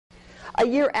A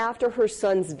year after her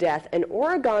son's death, an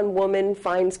Oregon woman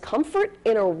finds comfort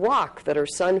in a rock that her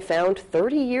son found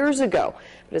 30 years ago.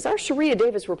 But as our Sharia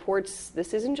Davis reports,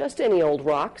 this isn't just any old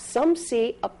rock. Some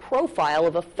see a profile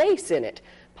of a face in it,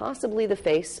 possibly the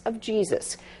face of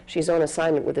Jesus. She's on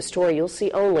assignment with a story you'll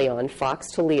see only on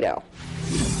Fox Toledo.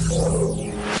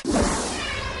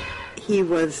 He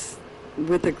was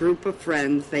with a group of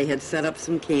friends. They had set up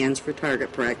some cans for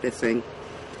target practicing.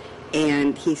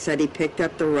 And he said he picked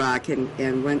up the rock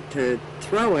and went to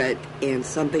throw it, and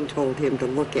something told him to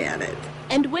look at it.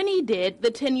 And when he did, the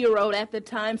 10-year-old at the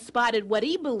time spotted what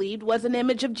he believed was an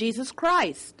image of Jesus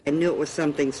Christ. I knew it was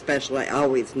something special. I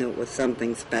always knew it was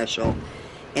something special.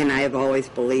 And I have always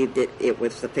believed it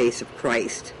was the face of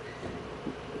Christ,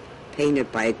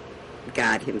 painted by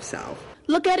God himself.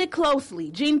 Look at it closely.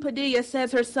 Jean Padilla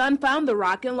says her son found the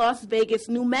rock in Las Vegas,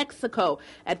 New Mexico.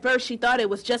 At first, she thought it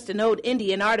was just an old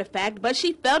Indian artifact, but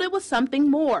she felt it was something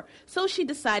more. So she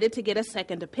decided to get a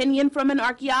second opinion from an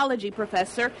archaeology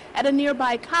professor at a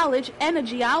nearby college and a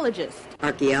geologist.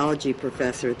 Archaeology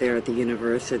professor there at the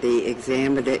university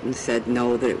examined it and said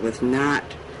no, that it was not,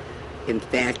 in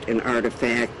fact, an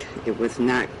artifact. It was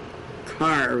not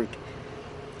carved,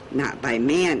 not by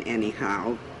man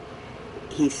anyhow.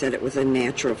 He said it was a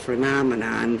natural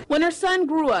phenomenon. When her son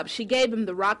grew up, she gave him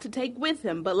the rock to take with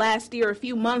him. But last year, a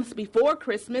few months before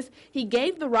Christmas, he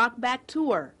gave the rock back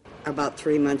to her. About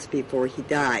 3 months before he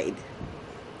died,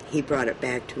 he brought it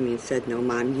back to me and said, "No,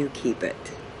 Mom, you keep it."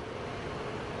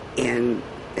 And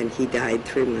he died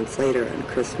 3 months later on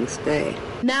Christmas Day.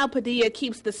 Now Padilla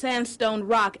keeps the sandstone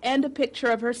rock and a picture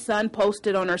of her son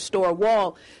posted on her store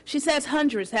wall. She says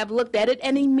hundreds have looked at it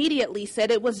and immediately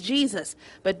said it was Jesus.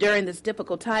 But during this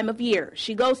difficult time of year,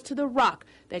 she goes to the rock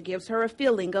that gives her a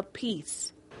feeling of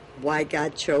peace. Why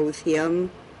God chose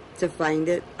him to find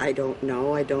it, I don't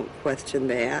know. I don't question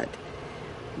that.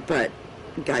 But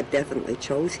God definitely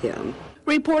chose him.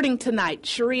 Reporting tonight,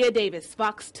 Sharia Davis,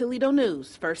 Fox Toledo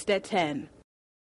News, First at 10.